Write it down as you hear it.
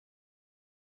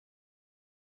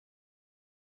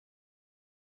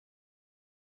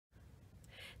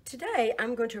Today,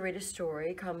 I'm going to read a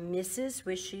story called Mrs.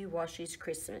 Wishy Washy's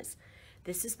Christmas.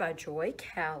 This is by Joy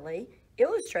Cowley,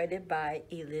 illustrated by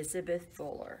Elizabeth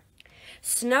Fuller.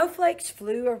 Snowflakes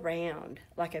flew around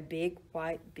like a big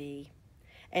white bee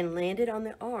and landed on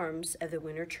the arms of the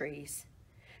winter trees.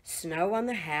 Snow on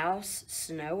the house,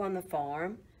 snow on the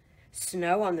farm,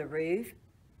 snow on the roof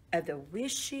of the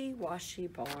wishy-washy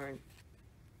barn.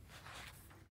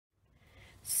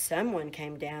 Someone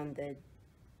came down the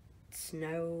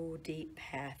snow-deep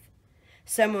path.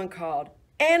 Someone called,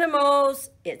 "Animals,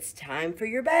 it's time for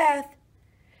your bath."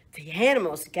 The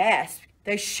animals gasped.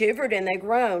 They shivered and they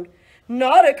groaned.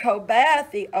 "Not a cold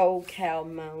bath," the old cow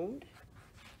moaned.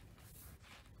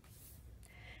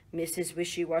 Mrs.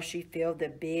 Wishy-Washy filled the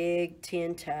big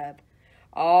tin tub.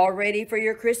 "All ready for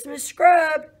your Christmas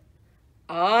scrub."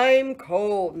 "I'm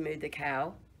cold," mooed the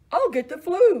cow. "I'll get the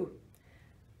flu."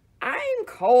 "I'm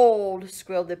cold,"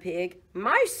 squealed the pig.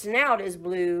 "My snout is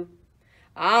blue."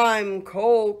 "I'm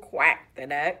cold," quacked the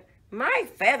duck. "My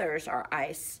feathers are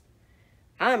ice."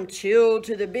 "I'm chilled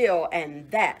to the bill,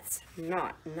 and that's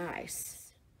not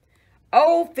nice."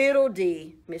 "Oh,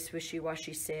 fiddle-dee," Miss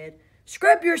Wishy-Washy said.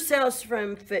 "Scrub yourselves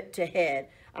from foot to head.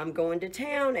 I'm going to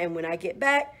town, and when I get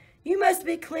back, you must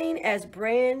be clean as a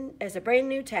brand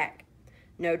new tack.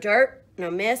 No dirt, no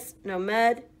mess, no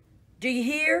mud. Do you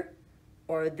hear?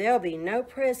 Or there'll be no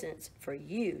presents for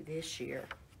you this year."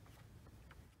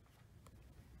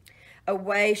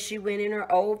 Away she went in her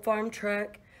old farm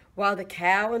truck, while the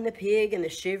cow and the pig and the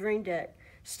shivering duck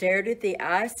stared at the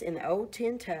ice in the old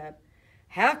tin tub.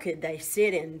 How could they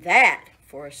sit in that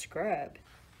for a scrub?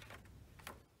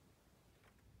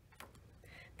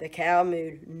 The cow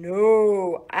mooed,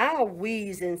 "No, I'll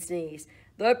wheeze and sneeze."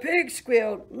 The pig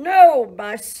squealed, "No,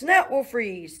 my snout will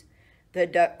freeze." The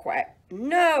duck quacked,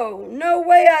 "No, no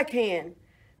way I can."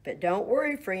 But don't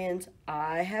worry, friends,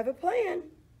 I have a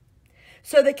plan.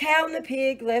 So the cow and the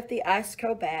pig left the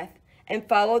ice-cold bath and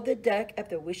followed the duck up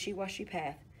the wishy-washy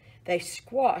path. They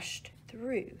squashed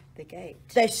through the gate.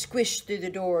 They squished through the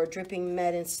door, dripping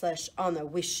mud and slush on the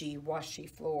wishy-washy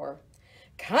floor.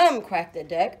 "Come," quacked the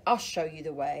duck, "I'll show you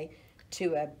the way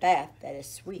to a bath that is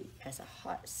sweet as a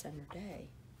hot summer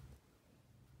day."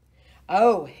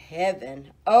 Oh,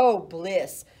 heaven, oh,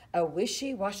 bliss, a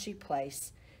wishy-washy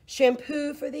place.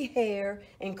 Shampoo for the hair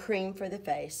and cream for the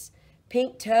face.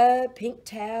 Pink tub, pink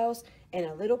towels, and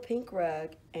a little pink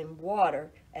rug, and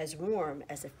water as warm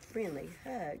as a friendly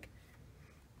hug.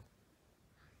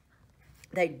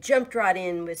 They jumped right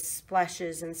in with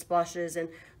splashes and splashes and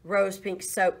rose pink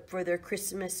soap for their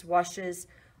Christmas washes.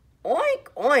 "Oink,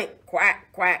 oink,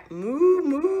 quack, quack, moo,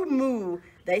 moo, moo,"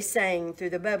 they sang through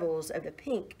the bubbles of the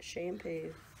pink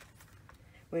shampoo.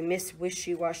 When Miss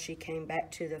Wishy-Washy came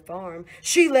back to the farm,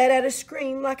 she let out a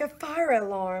scream like a fire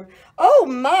alarm. "Oh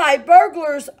my,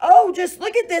 burglars! Oh, just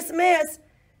look at this mess!"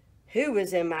 Who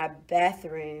was in my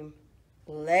bathroom?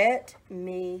 Let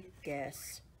me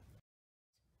guess.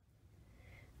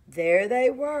 There they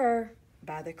were,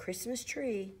 by the Christmas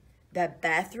tree, the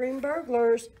bathroom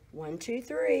burglars, 1, 2,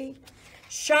 3,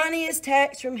 shiny as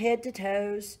tacks from head to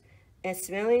toes, and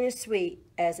smelling as sweet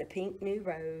as a pink new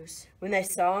rose. When they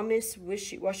saw Miss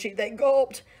Wishy-Washy, they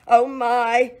gulped. Oh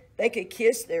my, they could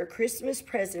kiss their Christmas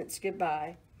presents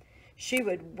goodbye. She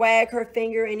would wag her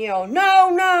finger and yell, "No,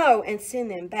 no," and send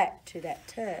them back to that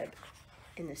tub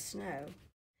in the snow.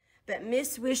 But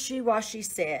Miss Wishy-Washy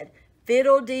said,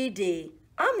 "Fiddle-dee-dee,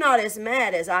 I'm not as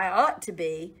mad as I ought to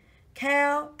be.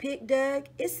 Cow, pig, duck,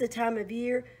 it's the time of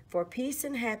year for peace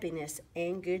and happiness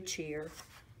and good cheer."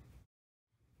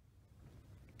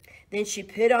 Then she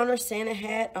put on her Santa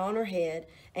hat on her head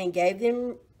and gave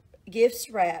them gifts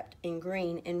wrapped in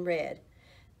green and red.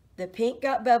 The pink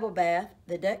got bubble bath,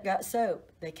 the duck got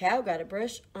soap, the cow got a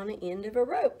brush on the end of a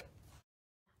rope.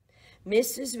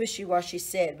 Mrs. Wishy-Washy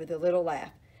said with a little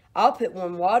laugh, "I'll put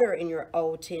warm water in your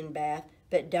old tin bath,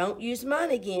 but don't use mine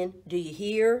again, do you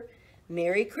hear?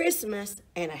 Merry Christmas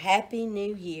and a Happy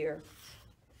New Year."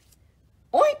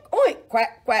 Oink, oink,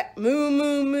 quack, quack, moo,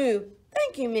 moo, moo.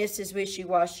 Thank you, Mrs.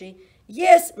 Wishy-Washy.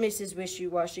 Yes, Mrs.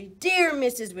 Wishy-Washy, dear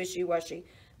Mrs. Wishy-Washy,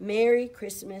 Merry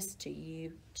Christmas to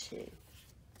you too.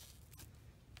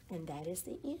 And that is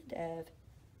the end of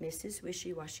Mrs.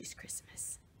 Wishy-Washy's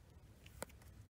Christmas.